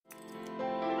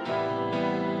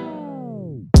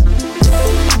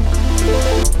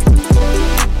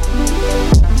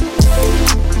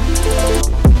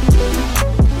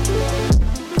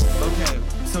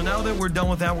that we're done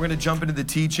with that, we're going to jump into the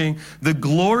teaching. The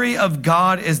glory of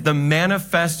God is the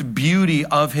manifest beauty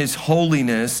of his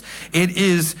holiness. It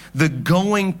is the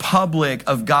going public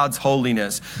of God's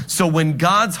holiness. So when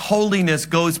God's holiness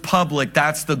goes public,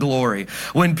 that's the glory.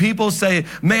 When people say,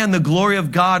 man, the glory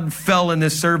of God fell in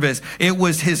this service, it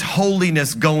was his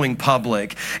holiness going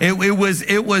public. It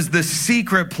was the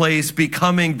secret place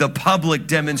becoming the public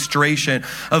demonstration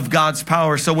of God's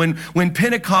power. So when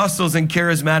Pentecostals and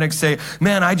charismatics say,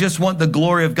 man, I just want the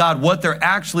glory of God, what they're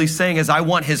actually saying is, I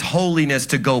want his holiness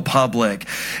to go public.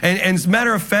 And as a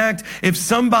matter of fact, if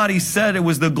somebody said it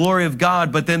was the glory of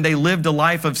God, but then they lived a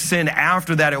life of sin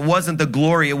after that, it wasn't the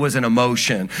glory, it was an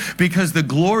emotion. Because the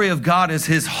glory of God is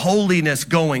his holiness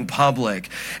going public.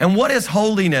 And what is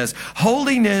holiness?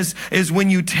 Holiness is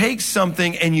when you take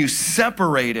something and you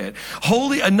separate it.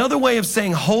 Another way of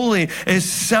saying holy is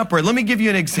separate. Let me give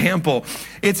you an example.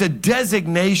 It's a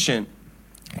designation.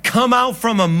 Come out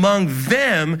from among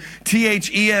them,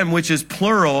 THEM, which is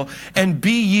plural, and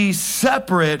be ye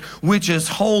separate, which is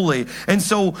holy. And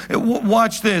so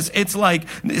watch this. It's like,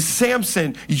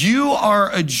 Samson, you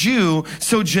are a Jew,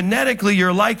 so genetically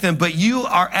you're like them, but you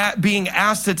are being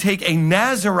asked to take a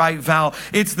Nazirite vow.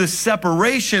 It's the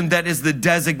separation that is the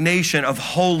designation of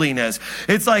holiness.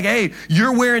 It's like, hey,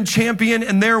 you're wearing Champion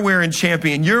and they're wearing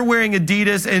Champion. You're wearing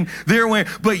Adidas and they're wearing,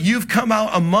 but you've come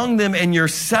out among them and you're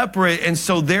separate, and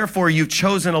so therefore you've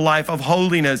chosen a life of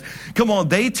holiness. Come on,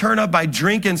 they turn up by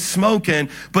drinking, smoking,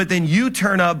 but then you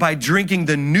turn up by drinking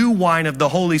the new wine of the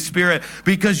Holy Spirit,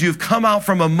 because you've come out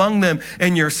from among them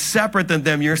and you're separate than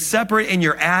them. You're separate in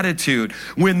your attitude.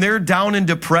 When they're down and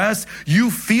depressed,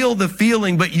 you feel the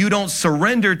feeling, but you don't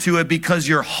surrender to it because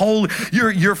you're holy.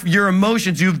 Your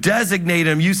emotions, you've designated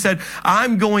them. You said,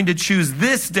 I'm going to choose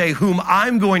this day whom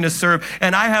I'm going to serve,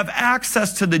 and I have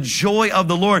access to the joy of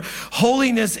the Lord.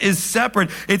 Holiness is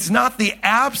separate. It's not the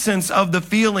absence of the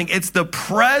feeling. It's the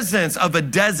presence of a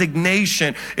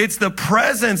designation. It's the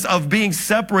presence of being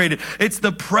separated. It's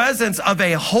the presence of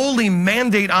a holy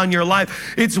mandate on your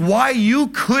life. It's why you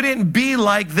couldn't be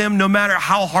like them no matter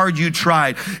how hard you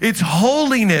tried. It's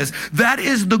holiness. That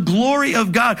is the glory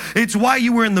of God. It's why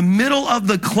you were in the middle of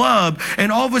the club and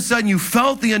all of a sudden you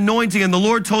felt the anointing and the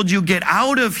Lord told you, get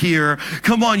out of here.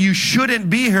 Come on, you shouldn't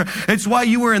be here. It's why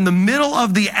you were in the middle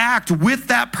of the act with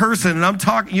that person. And I'm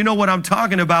talking, you know what I'm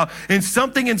talking about. And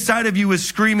something inside of you is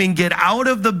screaming, get out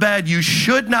of the bed. You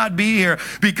should not be here,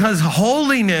 because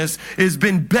holiness has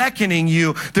been beckoning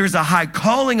you. There's a high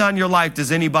calling on your life.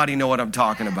 Does anybody know what I'm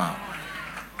talking about?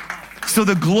 So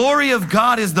the glory of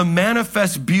God is the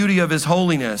manifest beauty of his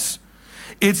holiness.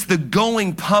 It's the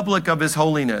going public of his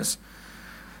holiness.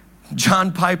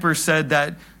 John Piper said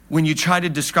that when you try to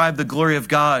describe the glory of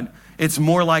God, it's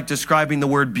more like describing the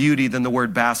word beauty than the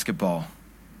word basketball.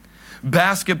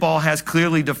 Basketball has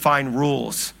clearly defined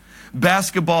rules.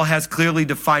 Basketball has clearly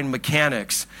defined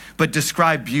mechanics, but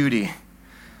describe beauty.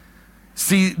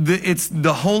 See, it's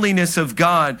the holiness of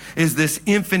God is this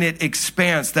infinite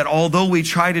expanse that although we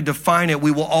try to define it,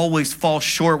 we will always fall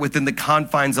short within the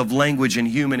confines of language and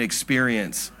human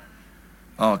experience.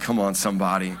 Oh, come on,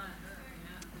 somebody.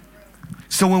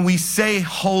 So when we say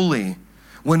holy,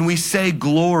 when we say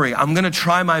glory, I'm going to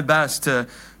try my best to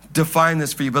define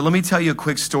this for you, but let me tell you a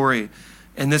quick story,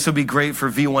 and this will be great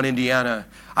for V1 Indiana.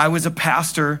 I was a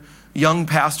pastor, young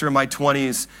pastor in my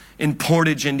 20s in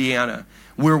Portage, Indiana,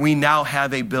 where we now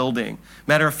have a building.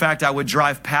 Matter of fact, I would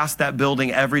drive past that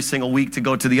building every single week to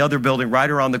go to the other building right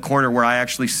around the corner where I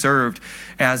actually served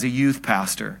as a youth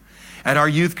pastor. And our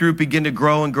youth group began to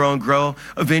grow and grow and grow.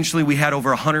 Eventually, we had over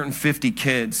 150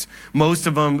 kids. Most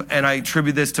of them, and I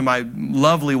attribute this to my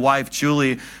lovely wife,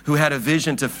 Julie, who had a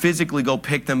vision to physically go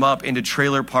pick them up into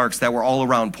trailer parks that were all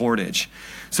around Portage.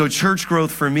 So church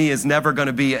growth for me is never going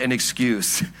to be an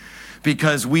excuse,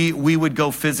 because we would go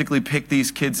physically pick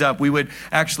these kids up. We would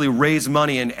actually raise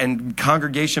money, and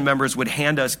congregation members would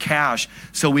hand us cash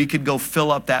so we could go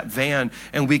fill up that van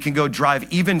and we can go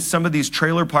drive. Even some of these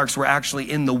trailer parks were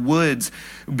actually in the woods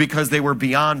because they were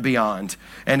beyond.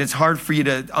 And it's hard for you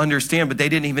to understand, but they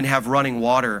didn't even have running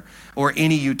water or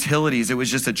any utilities. It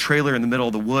was just a trailer in the middle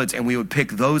of the woods, and we would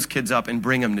pick those kids up and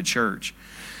bring them to church.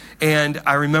 And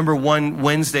I remember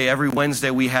every Wednesday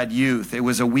we had youth. It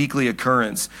was a weekly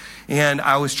occurrence. And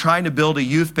I was trying to build a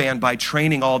youth band by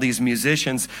training all these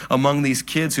musicians among these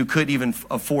kids who couldn't even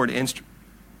afford instruments.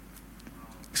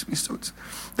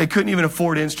 They couldn't even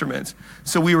afford instruments.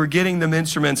 So we were getting them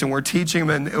instruments and we're teaching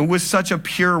them. And it was such a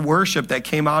pure worship that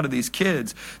came out of these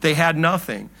kids. They had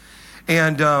nothing.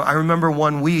 And I remember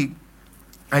one week,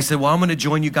 I said, well, I'm going to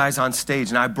join you guys on stage.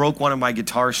 And I broke one of my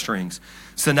guitar strings.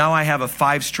 So now I have a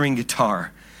 5-string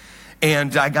guitar.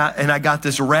 And I got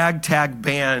this ragtag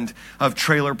band of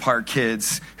trailer park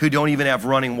kids who don't even have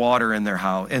running water in their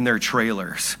house, in their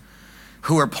trailers,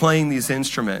 who are playing these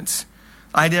instruments.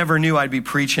 I never knew I'd be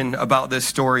preaching about this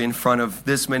story in front of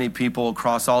this many people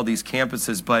across all these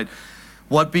campuses, but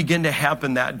what began to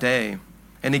happen that day,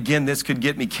 and again, this could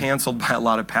get me canceled by a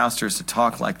lot of pastors to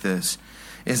talk like this,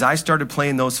 is I started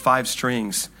playing those 5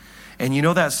 strings. And you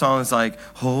know that song is like,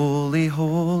 holy,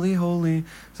 holy, holy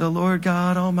is the Lord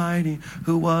God Almighty,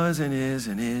 who was and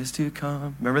is to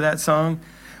come. Remember that song?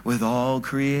 With all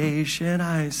creation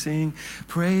I sing,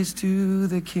 praise to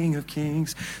the King of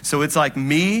Kings. So it's like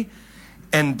me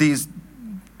and these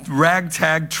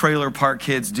ragtag trailer park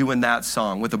kids doing that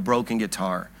song with a broken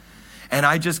guitar. And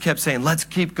I just kept saying, let's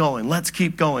keep going, let's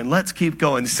keep going, let's keep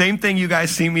going. Same thing you guys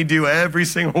see me do every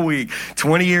single week.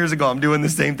 20 years ago, I'm doing the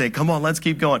same thing. Come on, let's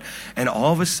keep going. And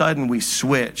all of a sudden, we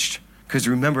switched. Because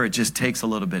remember, it just takes a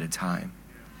little bit of time.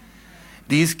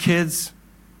 These kids,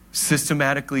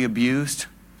 systematically abused,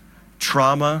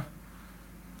 trauma,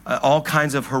 all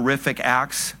kinds of horrific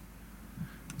acts,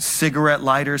 cigarette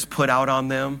lighters put out on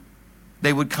them.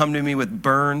 They would come to me with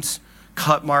burns,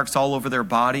 cut marks all over their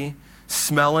body,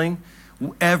 smelling.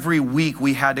 Every week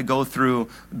we had to go through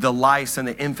the lice and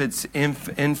the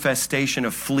infestation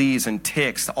of fleas and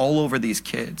ticks all over these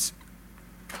kids.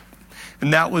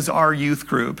 And that was our youth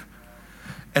group.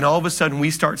 And all of a sudden we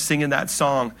start singing that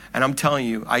song. And I'm telling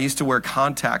you, I used to wear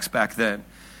contacts back then.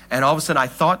 And all of a sudden I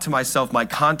thought to myself, my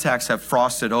contacts have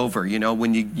frosted over,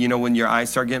 when your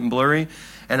eyes start getting blurry.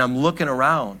 And I'm looking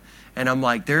around. And I'm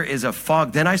like, there is a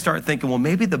fog. Then I start thinking, well,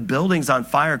 maybe the building's on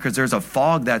fire because there's a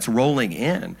fog that's rolling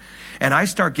in. And I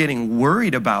start getting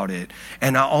worried about it.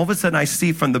 And all of a sudden I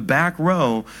see from the back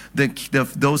row,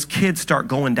 those kids start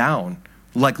going down,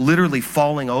 like literally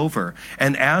falling over.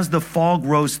 And as the fog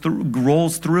rolls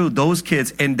through those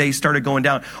kids, and they started going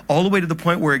down all the way to the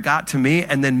point where it got to me.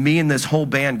 And then me and this whole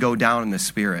band go down in the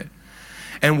spirit.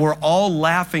 And we're all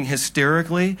laughing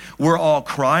hysterically. We're all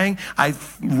crying. I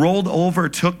rolled over,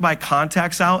 took my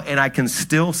contacts out, and I can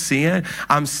still see it.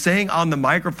 I'm saying on the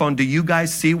microphone, do you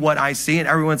guys see what I see? And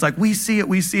everyone's like, we see it,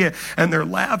 we see it. And they're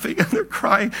laughing and they're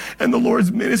crying, and the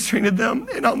Lord's ministering to them.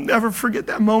 And I'll never forget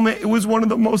that moment. It was one of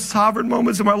the most sovereign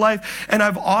moments of my life. And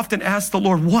I've often asked the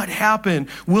Lord, what happened?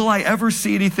 Will I ever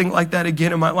see anything like that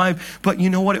again in my life? But you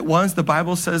know what it was? The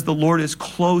Bible says the Lord is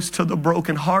close to the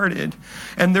brokenhearted.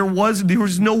 And there was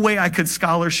no way I could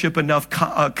scholarship enough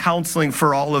counseling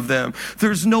for all of them.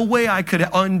 There's no way I could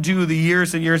undo the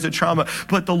years and years of trauma.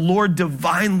 But the Lord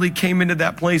divinely came into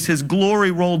that place. His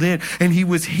glory rolled in, and he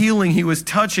was healing, he was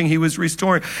touching, he was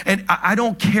restoring. And I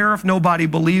don't care if nobody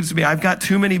believes me. I've got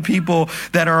too many people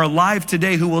that are alive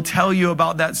today who will tell you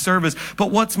about that service.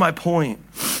 But what's my point?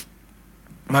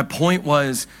 My point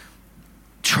was,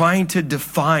 trying to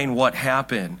define what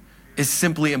happened is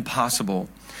simply impossible.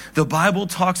 The Bible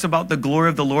talks about the glory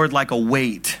of the Lord like a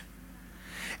weight.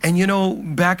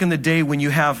 And back in the day when you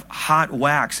have hot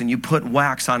wax and you put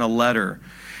wax on a letter,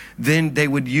 then they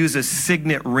would use a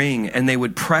signet ring and they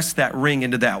would press that ring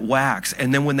into that wax.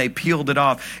 And then when they peeled it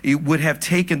off, it would have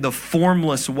taken the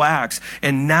formless wax,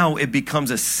 and now it becomes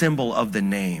a symbol of the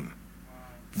name.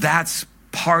 That's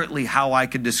partly how I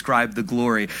could describe the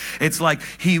glory. It's like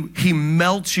he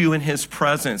melts you in his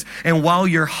presence. And while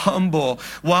you're humble,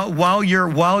 while you're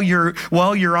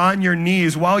on your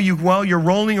knees, while you're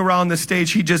rolling around the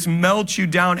stage, he just melts you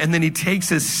down, and then he takes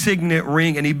his signet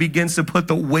ring and he begins to put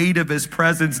the weight of his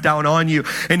presence down on you,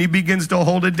 and he begins to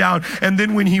hold it down. And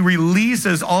then when he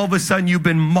releases, all of a sudden you've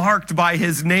been marked by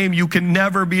his name. You can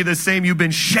never be the same. You've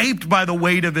been shaped by the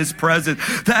weight of his presence.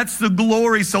 That's the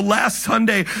glory. So last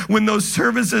Sunday, when those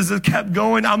services have kept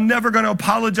going, I'm never going to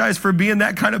apologize for being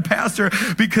that kind of pastor,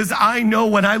 because I know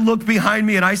when I look behind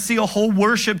me and I see a whole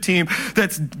worship team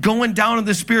that's going down in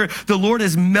the spirit, the Lord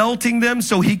is melting them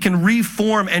so he can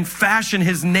reform and fashion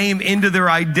his name into their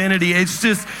identity. It's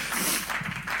just,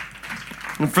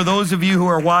 and for those of you who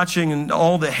are watching, and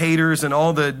all the haters and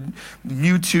all the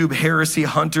YouTube heresy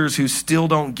hunters who still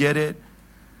don't get it,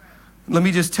 let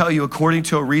me just tell you, according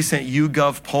to a recent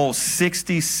YouGov poll,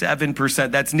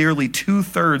 67%, that's nearly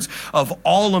 2/3 of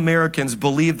all Americans,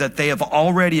 believe that they have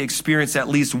already experienced at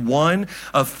least one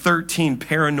of 13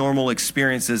 paranormal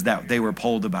experiences that they were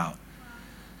polled about.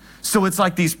 So it's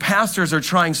like these pastors are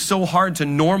trying so hard to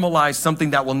normalize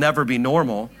something that will never be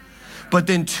normal. But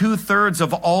then 2/3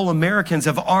 of all Americans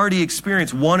have already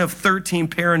experienced one of 13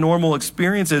 paranormal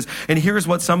experiences. And here's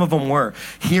what some of them were: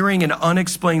 hearing an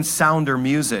unexplained sound or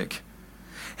music,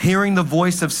 hearing the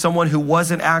voice of someone who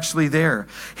wasn't actually there,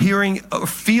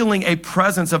 feeling a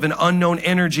presence of an unknown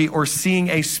energy, or seeing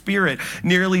a spirit.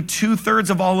 Nearly 2/3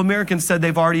 of all Americans said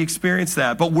they've already experienced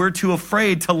that, but we're too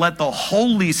afraid to let the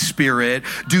Holy Spirit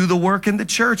do the work in the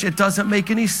church. It doesn't make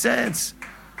any sense.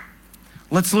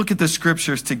 Let's look at the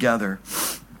scriptures together.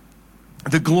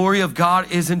 The glory of God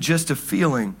isn't just a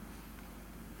feeling.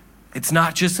 It's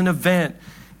not just an event.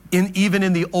 Even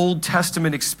in the Old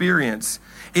Testament experience,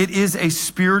 it is a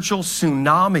spiritual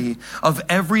tsunami of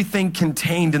everything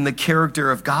contained in the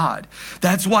character of God.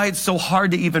 That's why it's so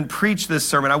hard to even preach this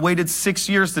sermon. I waited 6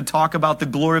 years to talk about the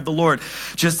glory of the Lord,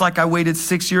 just like I waited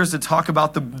 6 years to talk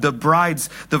about the brides,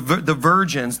 the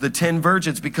virgins, the 10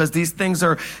 virgins, because these things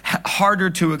are harder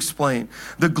to explain.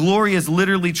 The glory is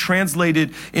literally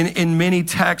translated in many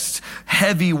texts,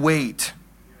 heavy weight.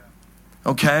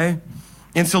 Okay?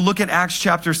 And so look at Acts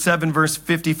chapter 7, verse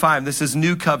 55. This is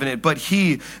New Covenant. But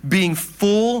he, being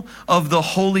full of the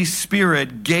Holy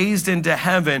Spirit, gazed into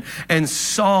heaven and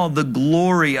saw the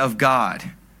glory of God.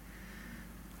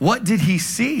 What did he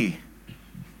see?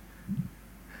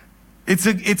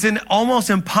 It's an almost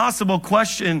impossible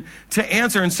question to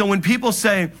answer. And so when people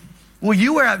say, well,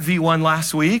 you were at V1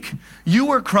 last week. You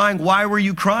were crying. Why were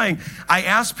you crying? I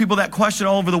ask people that question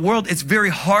all over the world. It's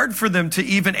very hard for them to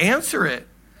even answer it.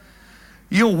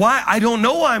 You know, why? I don't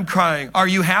know why I'm crying. Are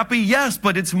you happy? Yes,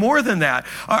 but it's more than that.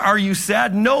 Are you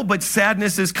sad? No, but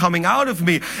sadness is coming out of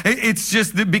me. It's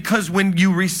just that because when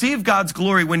you receive God's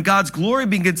glory, when God's glory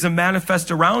begins to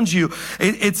manifest around you,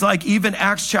 it's like even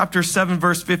Acts chapter 7,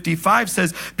 verse 55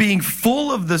 says, being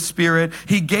full of the Spirit,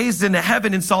 he gazed into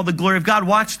heaven and saw the glory of God.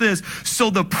 Watch this. So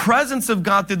the presence of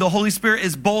God through the Holy Spirit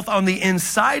is both on the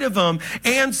inside of him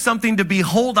and something to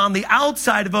behold on the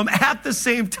outside of him at the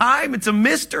same time. It's a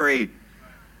mystery.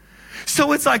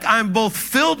 So it's like I'm both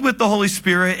filled with the Holy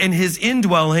Spirit and his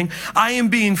indwelling. I am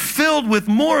being filled with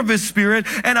more of his Spirit,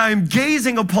 and I am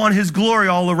gazing upon his glory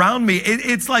all around me.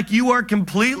 It's like you are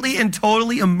completely and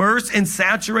totally immersed and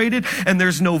saturated, and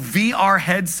there's no VR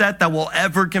headset that will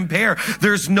ever compare.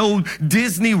 There's no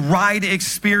Disney ride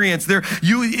experience.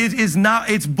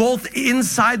 It's both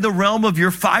inside the realm of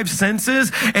your five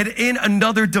senses and in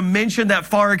another dimension that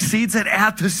far exceeds it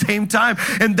at the same time.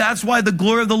 And that's why the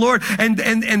glory of the Lord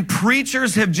and preachers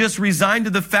have just resigned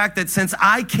to the fact that since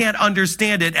I can't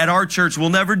understand it at our church, we'll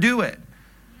never do it.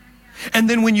 And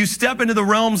then when you step into the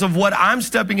realms of what I'm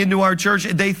stepping into our church,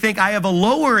 they think I have a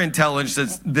lower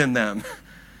intelligence than them.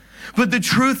 But the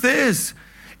truth is,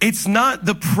 it's not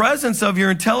the presence of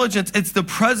your intelligence. It's the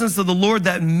presence of the Lord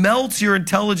that melts your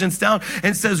intelligence down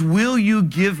and says, will you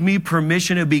give me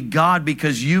permission to be God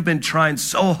because you've been trying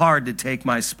so hard to take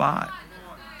my spot?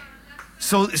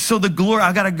 So the glory,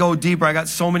 I got to go deeper. I got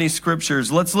so many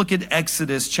scriptures. Let's look at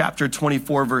Exodus chapter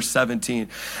 24, verse 17.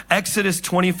 Exodus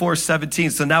 24, 17.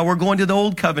 So now we're going to the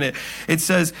old covenant. It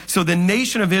says, so the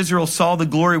nation of Israel saw the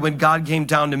glory when God came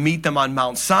down to meet them on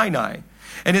Mount Sinai.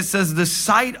 And it says the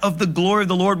sight of the glory of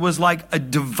the Lord was like a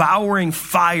devouring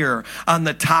fire on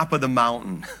the top of the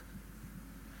mountain.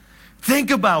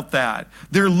 Think about that.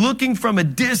 They're looking from a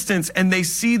distance and they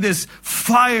see this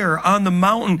fire on the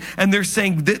mountain and they're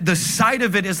saying the sight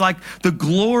of it is like the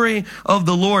glory of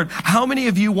the Lord. How many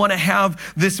of you want to have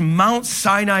this Mount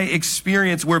Sinai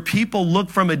experience where people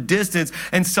look from a distance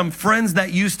and some friends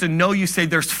that used to know you say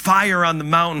there's fire on the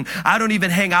mountain. I don't even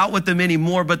hang out with them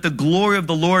anymore, but the glory of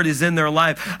the Lord is in their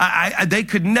life. They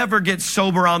could never get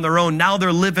sober on their own. Now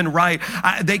they're living right.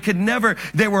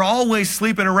 They were always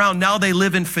sleeping around. Now they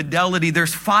live in fidelity.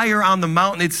 There's fire on the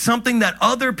mountain. It's something that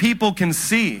other people can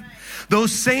see.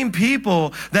 Those same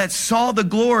people that saw the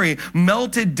glory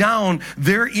melted down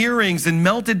their earrings and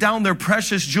melted down their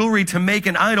precious jewelry to make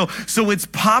an idol. So it's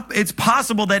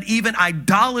possible that even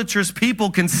idolatrous people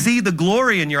can see the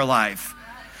glory in your life.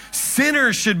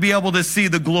 Sinners should be able to see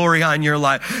the glory on your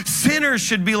life. Sinners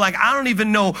should be like, I don't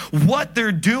even know what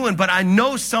they're doing, but I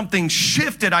know something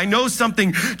shifted. I know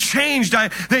something changed.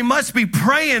 They must be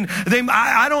praying.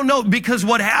 I don't know, because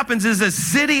what happens is a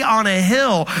city on a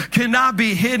hill cannot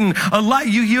be hidden. A light,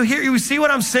 you see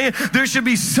what I'm saying? There should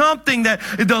be something that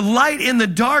the light in the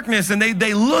darkness, and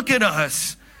they look at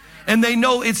us. And they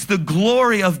know it's the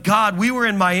glory of God. We were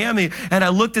in Miami, and I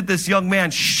looked at this young man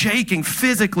shaking,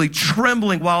 physically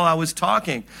trembling while I was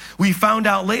talking. We found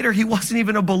out later he wasn't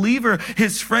even a believer.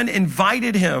 His friend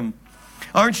invited him.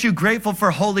 Aren't you grateful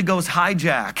for Holy Ghost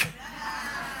hijack?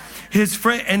 His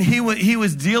friend, and he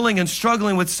was dealing and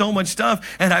struggling with so much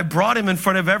stuff, and I brought him in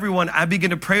front of everyone. I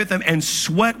began to pray with him, and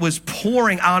sweat was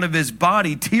pouring out of his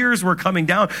body. Tears were coming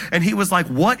down, and he was like,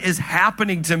 what is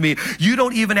happening to me? You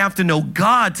don't even have to know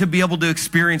God to be able to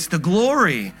experience the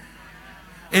glory.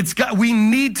 We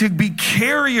need to be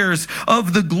carriers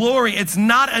of the glory. It's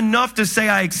not enough to say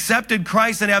I accepted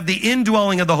Christ and have the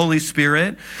indwelling of the Holy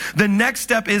Spirit. The next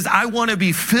step is I want to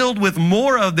be filled with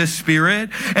more of the Spirit.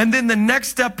 And then the next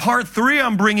step, part 3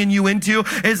 I'm bringing you into,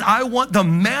 is I want the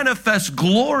manifest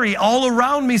glory all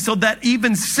around me so that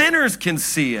even sinners can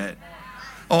see it.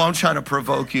 Oh, I'm trying to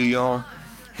provoke you, y'all.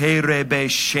 Come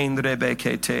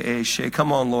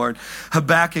on, Lord.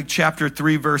 Habakkuk chapter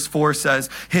 3 verse 4 says,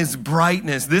 his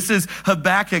brightness. This is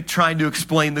Habakkuk trying to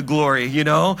explain the glory, you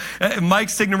know? Mike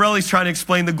Signorelli's trying to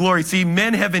explain the glory. See,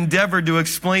 men have endeavored to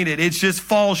explain it. It just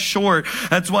falls short.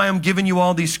 That's why I'm giving you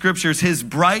all these scriptures. His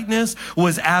brightness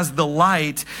was as the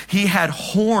light. He had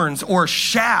horns or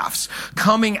shafts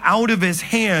coming out of his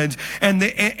hand, and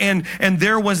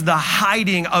there was the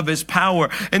hiding of his power.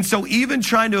 And so even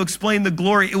trying to explain the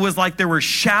glory, it was like there were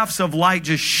shafts of light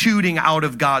just shooting out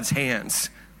of God's hands.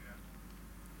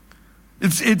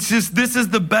 It's just, this is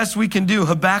the best we can do.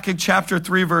 Habakkuk chapter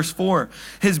 3 verse 4.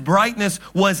 His brightness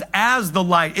was as the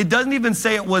light. It doesn't even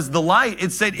say it was the light.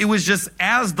 It said it was just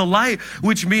as the light,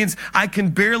 which means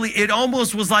it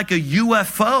almost was like a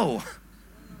UFO.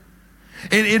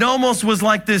 It almost was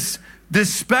like this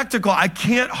spectacle I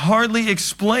can't hardly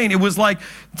explain. It was like,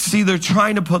 see, they're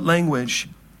trying to put language.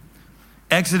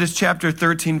 Exodus chapter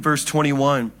 13, verse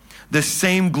 21. The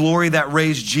same glory that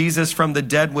raised Jesus from the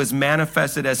dead was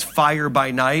manifested as fire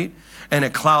by night and a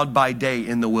cloud by day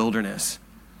in the wilderness.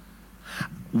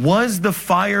 Was the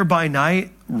fire by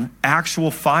night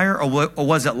actual fire, or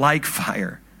was it like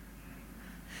fire?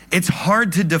 It's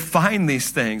hard to define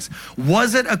these things.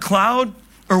 Was it a cloud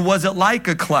or was it like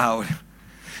a cloud?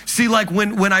 See, like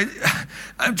when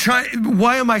I'm trying,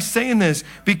 why am I saying this?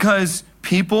 Because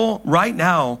people right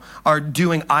now are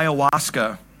doing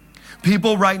ayahuasca.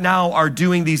 People right now are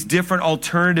doing these different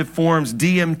alternative forms,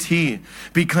 DMT,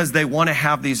 because they want to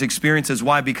have these experiences.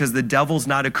 Why? Because the devil's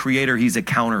not a creator, he's a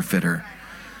counterfeiter.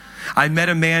 I met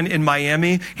a man in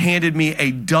Miami, handed me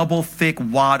a double thick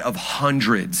wad of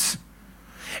hundreds.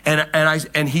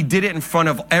 And he did it in front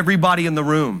of everybody in the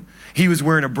room. He was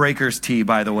wearing a Breakers tee,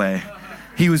 by the way.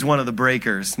 He was one of the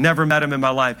Breakers. Never met him in my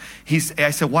life.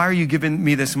 I said, why are you giving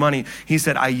me this money? He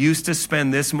said, I used to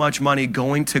spend this much money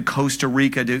going to Costa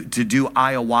Rica to do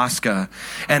ayahuasca.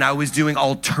 And I was doing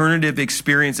alternative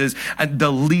experiences. And the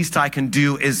least I can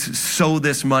do is sow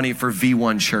this money for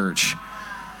V1 Church.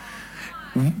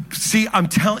 See, I'm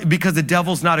telling, because the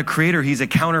devil's not a creator, he's a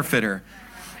counterfeiter.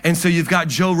 And so you've got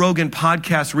Joe Rogan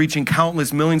podcasts reaching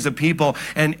countless millions of people.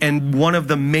 And one of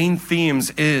the main themes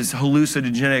is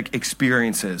hallucinogenic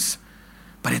experiences.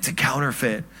 But it's a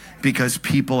counterfeit because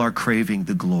people are craving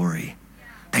the glory.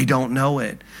 They don't know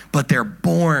it, but they're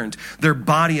born. Their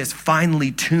body is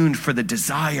finely tuned for the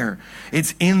desire.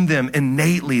 It's in them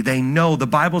innately. They know. The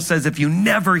Bible says if you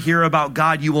never hear about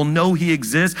God, you will know he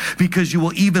exists because you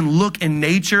will even look in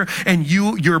nature and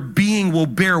your being will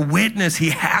bear witness.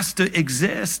 He has to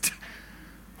exist.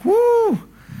 Woo!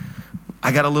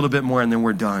 I got a little bit more and then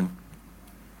we're done.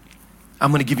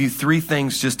 I'm going to give you 3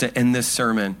 things just to end this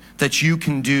sermon that you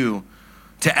can do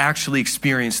to actually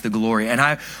experience the glory. And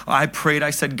I prayed, I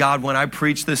said, God, when I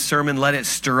preach this sermon, let it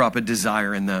stir up a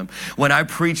desire in them. When I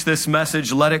preach this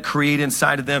message, let it create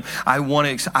inside of them. I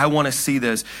want to see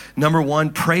this. Number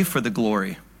 1, pray for the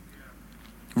glory.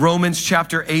 Romans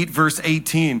chapter 8, verse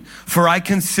 18. For I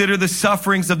consider the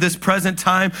sufferings of this present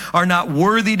time are not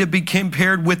worthy to be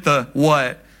compared with the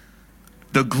what?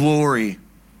 The glory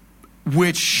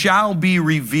which shall be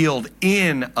revealed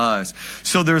in us.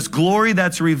 So there's glory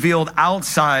that's revealed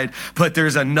outside, but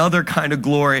there's another kind of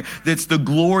glory that's the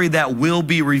glory that will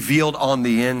be revealed on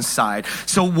the inside.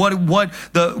 So what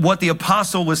the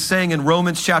apostle was saying in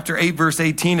Romans chapter 8 verse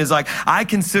 18 is like, I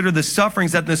consider the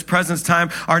sufferings at this present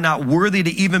time are not worthy to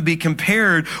even be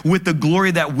compared with the glory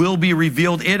that will be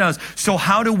revealed in us. So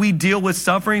how do we deal with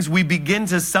sufferings? We begin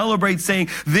to celebrate saying,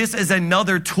 this is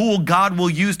another tool God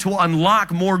will use to unlock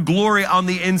more glory on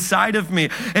the inside of me.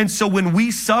 And so when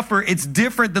we suffer, it's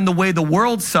different than the way the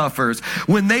world suffers.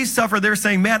 When they suffer, they're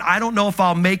saying, man, I don't know if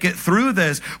I'll make it through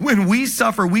this. When we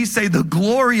suffer, we say the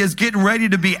glory is getting ready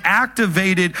to be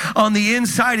activated on the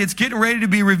inside. It's getting ready to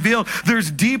be revealed. There's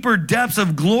deeper depths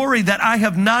of glory that I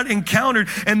have not encountered.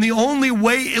 And the only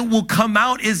way it will come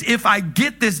out is if I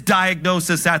get this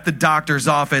diagnosis at the doctor's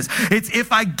office. It's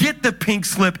if I get the pink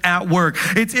slip at work.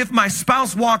 It's if my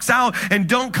spouse walks out and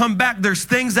don't come back. There's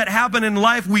things that happen happen in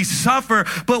life, we suffer,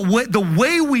 but the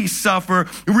way we suffer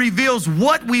reveals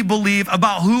what we believe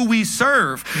about who we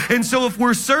serve. And so if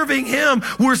we're serving him,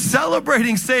 we're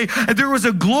celebrating, say, there was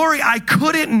a glory I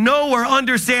couldn't know or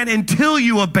understand until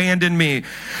you abandoned me.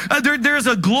 There's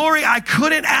a glory I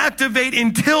couldn't activate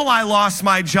until I lost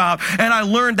my job and I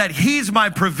learned that he's my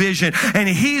provision and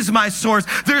he's my source.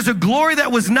 There's a glory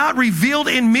that was not revealed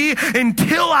in me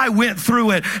until I went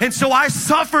through it. And so I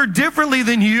suffer differently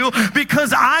than you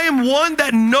because I am one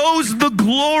that knows the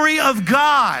glory of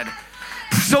God.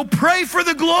 So pray for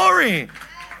the glory.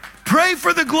 Pray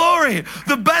for the glory.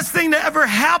 The best thing that ever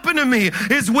happened to me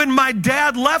is when my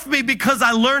dad left me because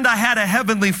I learned I had a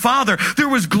heavenly Father. There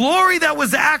was glory that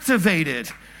was activated.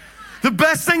 The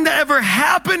best thing that ever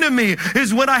happened to me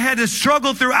is when I had to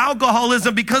struggle through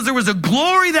alcoholism because there was a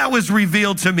glory that was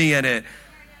revealed to me in it.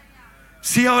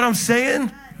 See what I'm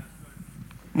saying?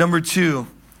 Number 2,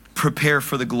 prepare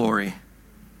for the glory.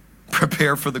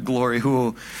 Prepare for the glory.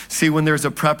 Ooh. See, when there's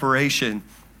a preparation,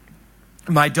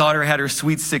 my daughter had her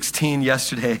Sweet 16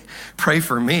 yesterday. Pray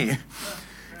for me.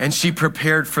 And she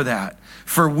prepared for that.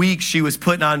 For weeks, she was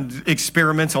putting on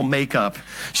experimental makeup.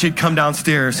 She'd come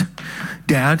downstairs.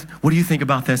 Dad, what do you think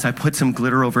about this? I put some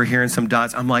glitter over here and some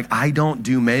dots. I'm like, I don't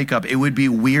do makeup. It would be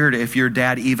weird if your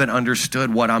dad even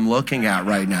understood what I'm looking at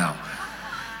right now.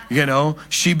 You know,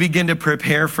 she began to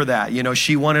prepare for that. You know,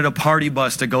 she wanted a party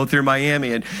bus to go through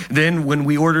Miami. And then when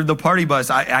we ordered the party bus,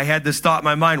 I had this thought in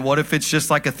my mind, what if it's just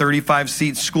like a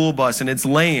 35-seat school bus and it's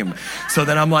lame? So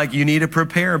then I'm like, you need to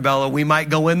prepare, Bella. We might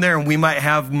go in there and we might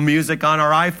have music on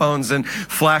our iPhones and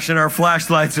flashing our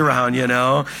flashlights around, you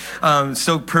know.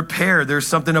 So prepare. There's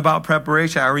something about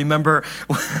preparation. I remember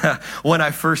when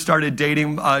I first started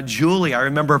dating Julie, I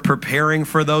remember preparing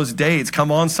for those dates.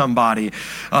 Come on, somebody.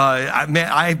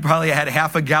 I probably had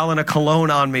half a gallon of cologne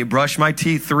on me, brushed my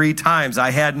teeth 3 times. I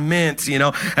had mints, you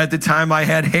know. At the time I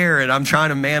had hair and I'm trying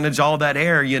to manage all that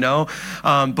hair, you know.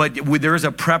 But there's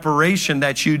a preparation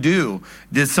that you do.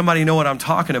 Does somebody know what I'm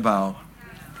talking about?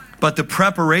 But the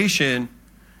preparation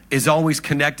is always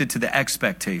connected to the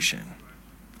expectation.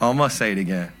 I must say it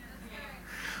again.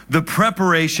 The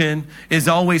preparation is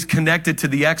always connected to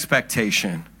the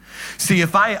expectation. See,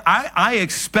 if I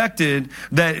expected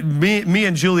that me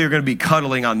and Julie are going to be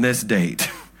cuddling on this date,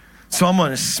 so I'm going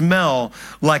to smell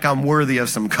like I'm worthy of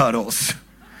some cuddles.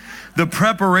 The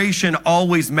preparation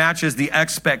always matches the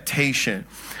expectation.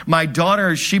 My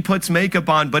daughter, she puts makeup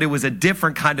on, but it was a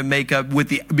different kind of makeup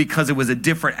because it was a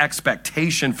different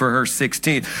expectation for her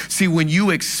 16th. See, when you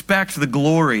expect the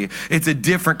glory, it's a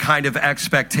different kind of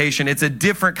expectation. It's a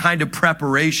different kind of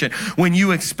preparation when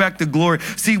you expect the glory.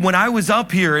 See, when I was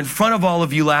up here in front of all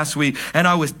of you last week and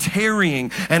I was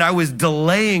tarrying and I was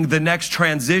delaying the next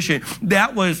transition,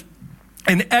 that was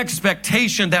an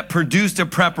expectation that produced a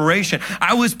preparation.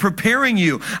 I was preparing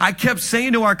you. I kept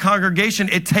saying to our congregation,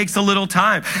 it takes a little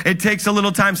time. It takes a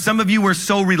little time. Some of you were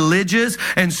so religious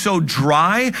and so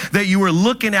dry that you were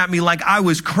looking at me like I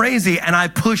was crazy, and I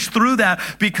pushed through that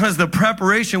because the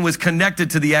preparation was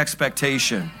connected to the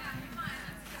expectation.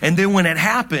 And then when it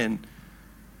happened,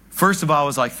 first of all, I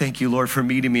was like, thank you, Lord, for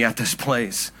meeting me at this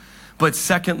place. But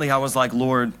secondly, I was like,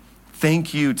 Lord,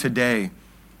 thank you today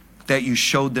that you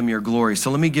showed them your glory.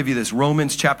 So let me give you this.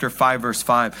 Romans chapter 5, verse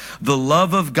 5. The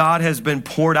love of God has been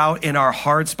poured out in our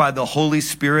hearts by the Holy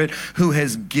Spirit who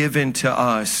has given to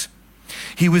us.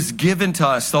 He was given to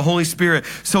us, the Holy Spirit.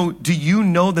 So do you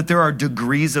know that there are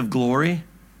degrees of glory?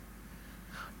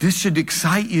 This should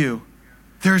excite you.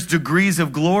 There's degrees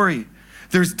of glory.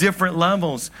 There's different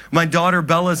levels. My daughter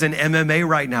Bella's in MMA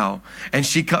right now. And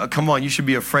come on, you should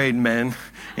be afraid, men.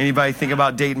 Anybody think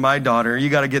about dating my daughter? You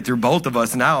got to get through both of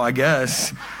us now, I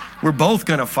guess. We're both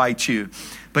going to fight you.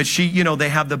 But she, you know, they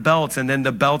have the belts, and then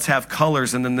the belts have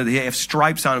colors, and then they have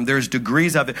stripes on them. There's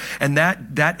degrees of it. And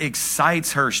that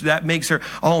excites her. That makes her,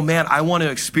 oh man, I want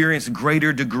to experience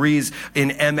greater degrees in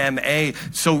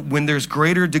MMA. So when there's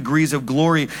greater degrees of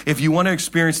glory, if you want to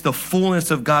experience the fullness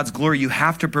of God's glory, you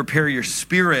have to prepare your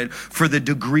spirit for the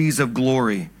degrees of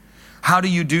glory. How do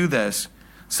you do this?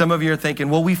 Some of you are thinking,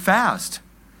 well, we fast,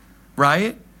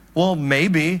 right? Well,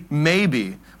 maybe.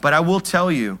 But I will tell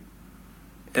you,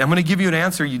 and I'm going to give you an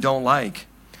answer you don't like.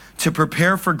 To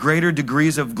prepare for greater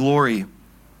degrees of glory,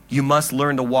 you must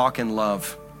learn to walk in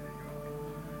love.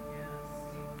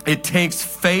 It takes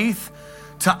faith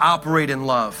to operate in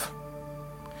love.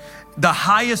 The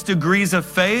highest degrees of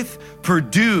faith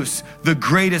produce the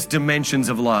greatest dimensions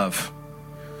of love.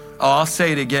 Oh, I'll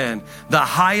say it again. The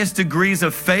highest degrees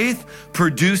of faith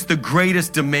produce the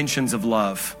greatest dimensions of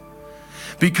love.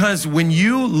 Because when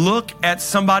you look at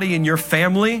somebody in your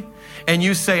family and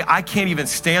you say, I can't even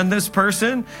stand this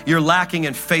person, you're lacking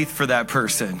in faith for that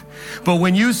person. But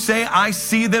when you say, I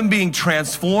see them being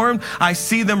transformed, I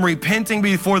see them repenting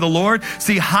before the Lord,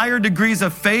 see, higher degrees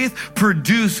of faith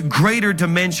produce greater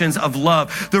dimensions of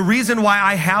love. The reason why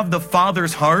I have the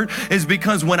Father's heart is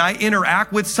because when I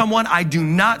interact with someone, I do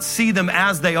not see them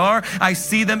as they are. I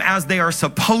see them as they are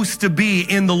supposed to be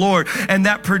in the Lord. And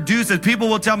that produces, people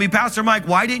will tell me, Pastor Mike,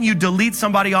 why didn't you delete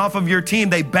somebody off of your team?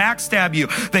 They backstab you.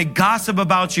 They gossip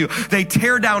about you. They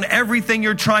tear down everything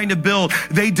you're trying to build.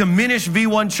 They diminish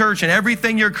V1 Church and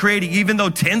everything you're creating, even though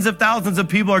tens of thousands of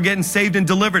people are getting saved and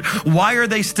delivered. Why are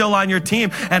they still on your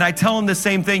team? And I tell them the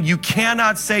same thing. You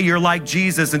cannot say you're like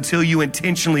Jesus until you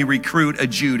intentionally recruit a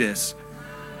Judas.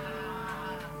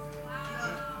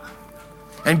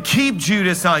 And keep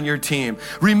Judas on your team.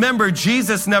 Remember,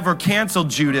 Jesus never canceled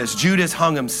Judas. Judas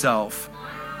hung himself.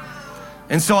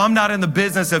 And so I'm not in the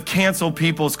business of cancel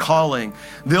people's calling.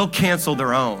 They'll cancel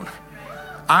their own.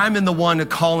 I'm in the one to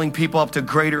calling people up to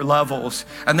greater levels,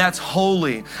 and that's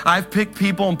holy. I've picked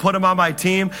people and put them on my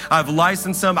team. I've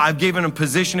licensed them. I've given them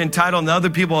position and title, and the other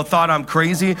people have thought I'm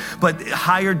crazy. But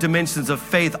higher dimensions of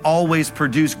faith always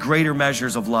produce greater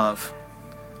measures of love.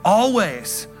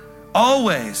 Always.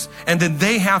 Always. And then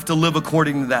they have to live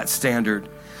according to that standard.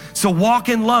 So walk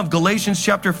in love. Galatians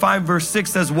chapter 5 verse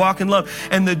 6 says walk in love.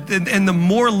 And the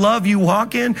more love you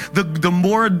walk in, the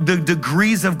more the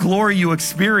degrees of glory you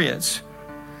experience.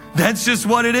 That's just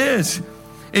what it is.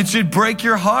 It should break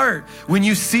your heart when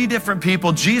you see different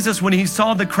people. Jesus, when he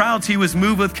saw the crowds, he was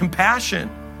moved with compassion.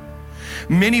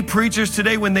 Many preachers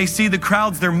today, when they see the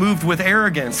crowds, they're moved with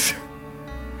arrogance.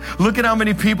 Look at how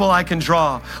many people I can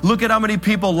draw. Look at how many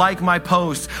people like my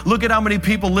post. Look at how many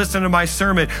people listen to my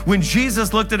sermon. When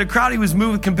Jesus looked at a crowd, he was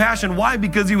moved with compassion. Why?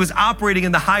 Because he was operating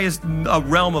in the highest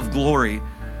realm of glory.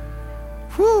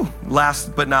 Whew.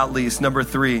 Last but not least, number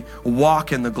 3,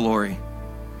 walk in the glory.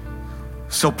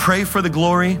 So pray for the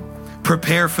glory,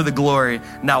 prepare for the glory,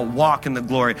 now walk in the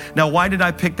glory. Now, why did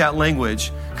I pick that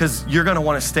language? Because you're going to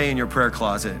want to stay in your prayer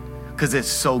closet because it's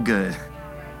so good.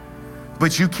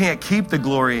 But you can't keep the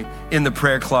glory in the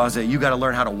prayer closet. You got to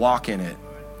learn how to walk in it.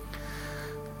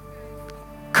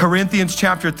 Corinthians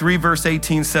chapter 3 verse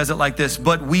 18 says it like this,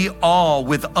 but we all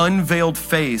with unveiled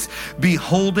face,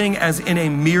 beholding as in a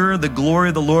mirror the glory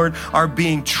of the Lord, are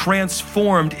being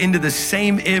transformed into the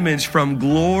same image from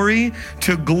glory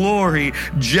to glory,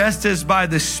 just as by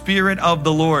the Spirit of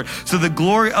the Lord. So the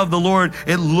glory of the Lord,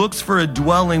 it looks for a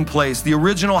dwelling place. The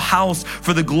original house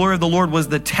for the glory of the Lord was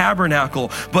the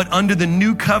tabernacle, but under the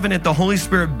new covenant, the Holy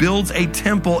Spirit builds a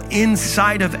temple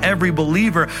inside of every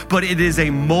believer, but it is a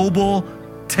mobile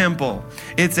temple.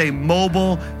 It's a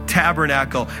mobile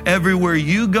tabernacle. Everywhere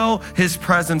you go, his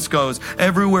presence goes.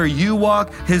 Everywhere you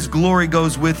walk, his glory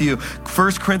goes with you.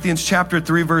 1 Corinthians chapter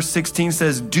 3 verse 16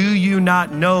 says, do you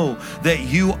not know that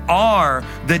you are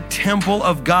the temple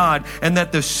of God and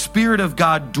that the Spirit of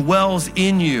God dwells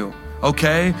in you?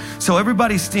 Okay? So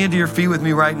everybody stand to your feet with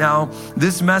me right now.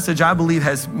 This message, I believe,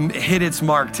 has hit its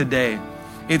mark today.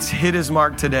 It's hit its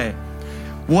mark today.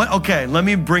 Okay, let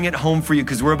me bring it home for you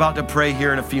because we're about to pray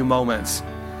here in a few moments.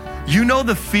 You know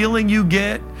the feeling you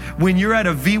get when you're at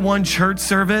a V1 church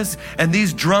service and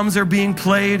these drums are being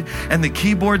played and the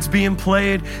keyboards being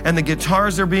played and the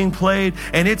guitars are being played,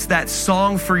 and it's that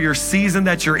song for your season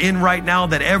that you're in right now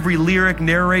that every lyric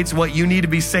narrates what you need to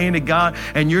be saying to God,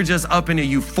 and you're just up in a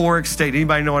euphoric state.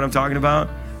 Anybody know what I'm talking about?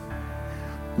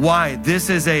 Why? This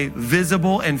is a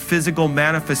visible and physical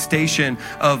manifestation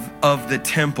of the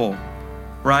temple.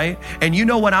 Right? And you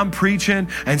know what I'm preaching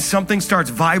and something starts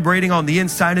vibrating on the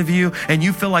inside of you and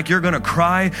you feel like you're going to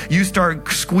cry. You start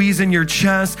squeezing your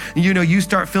chest. You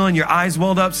start feeling your eyes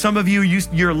welled up. Some of you,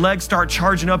 your legs start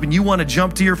charging up and you want to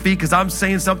jump to your feet because I'm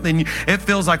saying something. It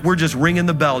feels like we're just ringing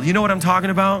the bell. You know what I'm talking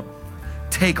about?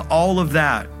 Take all of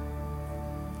that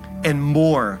and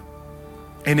more,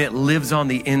 and it lives on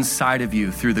the inside of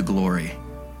you through the glory.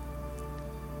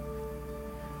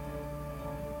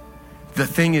 The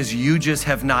thing is, you just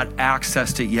have not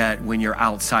accessed it yet when you're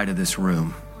outside of this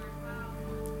room.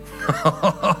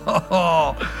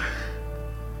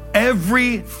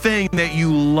 Everything that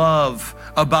you love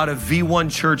about a V1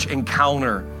 church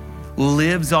encounter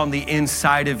lives on the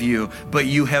inside of you, but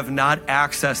you have not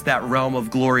accessed that realm of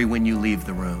glory when you leave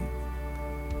the room.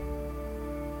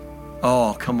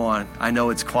 Oh, come on. I know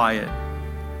it's quiet,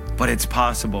 but it's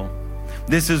possible.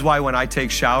 This is why when I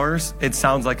take showers, it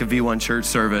sounds like a V1 church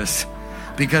service.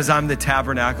 because I'm the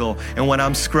tabernacle. And when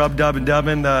I'm scrubbed up and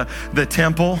dubbing the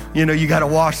temple, you got to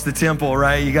wash the temple,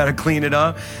 right? You got to clean it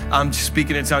up. I'm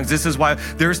speaking in tongues. This is why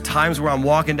there's times where I'm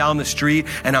walking down the street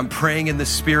and I'm praying in the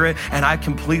Spirit and I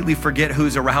completely forget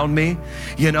who's around me,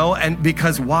 and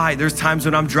because why? There's times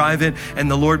when I'm driving and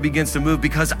the Lord begins to move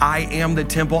because I am the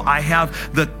temple. I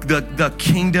have the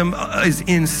kingdom is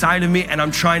inside of me, and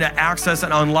I'm trying to access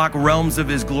and unlock realms of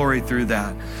His glory through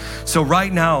that. So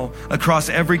right now, across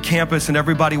every campus and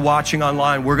everybody watching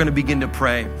online, we're going to begin to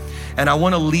pray. And I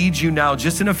want to lead you now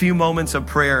just in a few moments of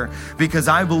prayer, because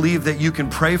I believe that you can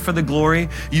pray for the glory,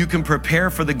 you can prepare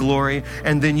for the glory,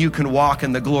 and then you can walk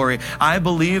in the glory. I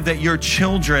believe that your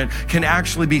children can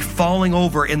actually be falling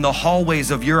over in the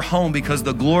hallways of your home because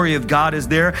the glory of God is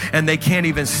there and they can't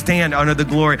even stand under the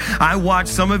glory. I watched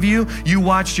some of you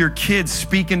watched your kids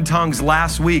speak in tongues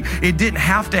last week. It didn't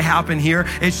have to happen here.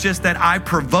 It's just that I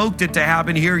provoked it to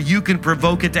happen here. You can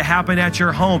provoke it to happen at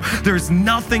your home. There's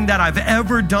nothing that I've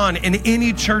ever done in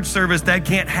any church service that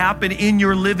can't happen in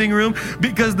your living room,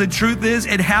 because the truth is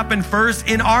it happened first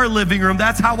in our living room.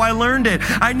 That's how I learned it.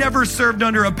 I never served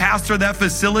under a pastor that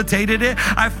facilitated it.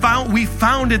 We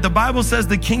found it. The Bible says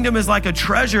the kingdom is like a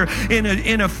treasure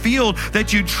in a field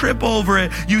that you trip over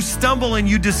it, you stumble, and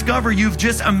you discover you've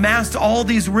just amassed all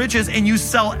these riches, and you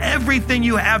sell everything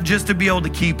you have just to be able to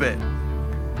keep it.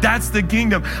 That's the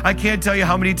kingdom. I can't tell you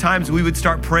how many times we would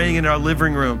start praying in our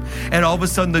living room and all of a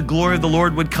sudden the glory of the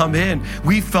Lord would come in.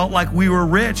 We felt like we were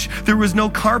rich. There was no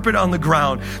carpet on the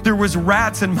ground. There was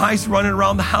rats and mice running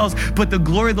around the house, but the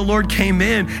glory of the Lord came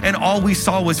in and all we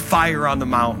saw was fire on the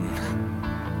mountain.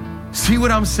 See what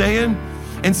I'm saying?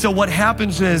 And so what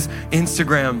happens is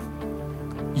Instagram,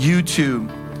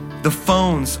 YouTube, the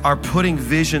phones are putting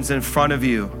visions in front of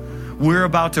you. We're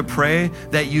about to pray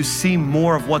that you see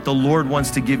more of what the Lord wants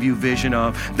to give you vision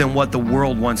of than what the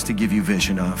world wants to give you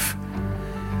vision of.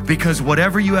 Because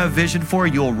whatever you have vision for,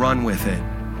 you'll run with it.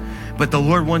 But the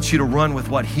Lord wants you to run with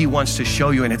what He wants to show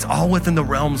you, and it's all within the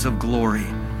realms of glory.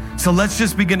 So let's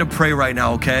just begin to pray right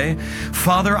now, okay?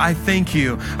 Father, I thank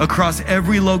you across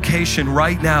every location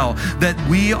right now that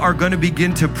we are going to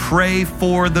begin to pray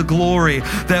for the glory,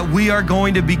 that we are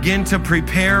going to begin to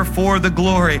prepare for the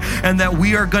glory, and that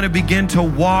we are going to begin to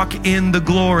walk in the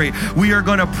glory. We are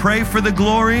going to pray for the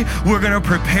glory, we're going to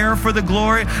prepare for the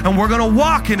glory, and we're going to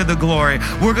walk into the glory.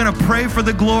 We're going to pray for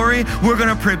the glory, we're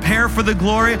going to prepare for the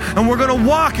glory, and we're going to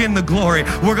walk in the glory.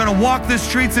 We're going to walk the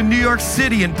streets in New York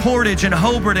City and Portage and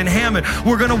Hobart and Hammond.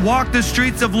 We're going to walk the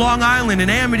streets of Long Island and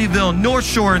Amityville, North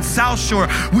Shore and South Shore.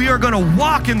 We are going to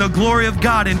walk in the glory of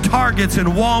God in Targets and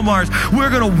Walmarts. We're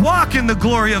going to walk in the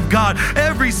glory of God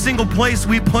every single place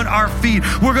we put our feet.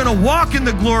 We're going to walk in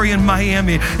the glory in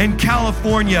Miami, in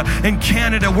California, in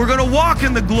Canada. We're going to walk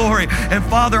in the glory. And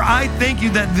Father, I thank you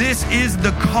that this is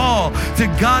the call to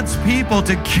God's people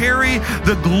to carry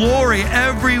the glory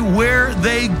everywhere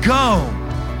they go.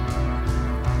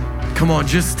 Come on,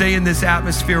 just stay in this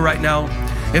atmosphere right now.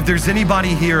 If there's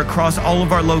anybody here across all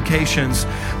of our locations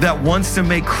that wants to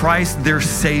make Christ their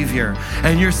Savior,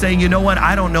 and you're saying, you know what,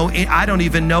 I don't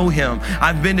even know Him.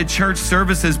 I've been to church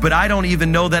services, but I don't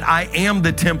even know that I am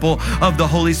the temple of the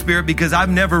Holy Spirit because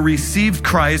I've never received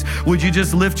Christ. Would you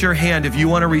just lift your hand if you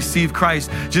want to receive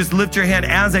Christ? Just lift your hand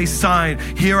as a sign.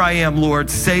 Here I am, Lord.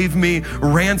 Save me,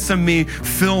 ransom me,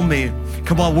 fill me.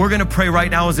 Come on, we're going to pray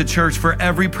right now as a church for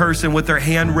every person with their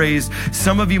hand raised.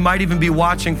 Some of you might even be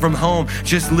watching from home.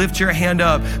 Just lift your hand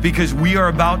up because we are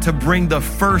about to bring the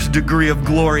first degree of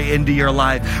glory into your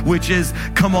life, which is,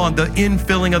 come on, the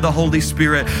infilling of the Holy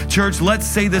Spirit. Church, let's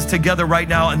say this together right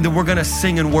now, and then we're going to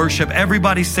sing and worship.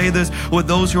 Everybody say this with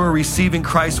those who are receiving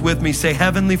Christ with me. Say,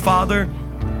 Heavenly Father,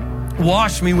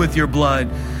 wash me with your blood.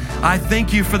 I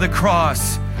thank you for the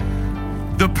cross,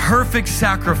 the perfect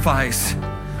sacrifice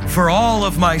for all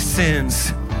of my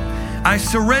sins. I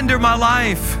surrender my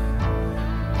life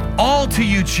all to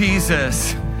you,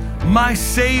 Jesus, my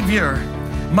Savior,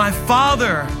 my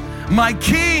Father, my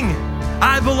King.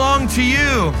 I belong to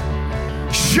you.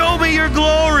 Show me your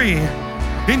glory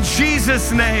in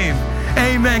Jesus' name.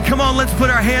 Amen. Come on, let's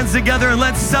put our hands together and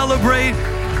let's celebrate.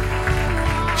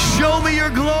 Show me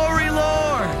your glory,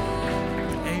 Lord.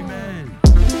 Amen.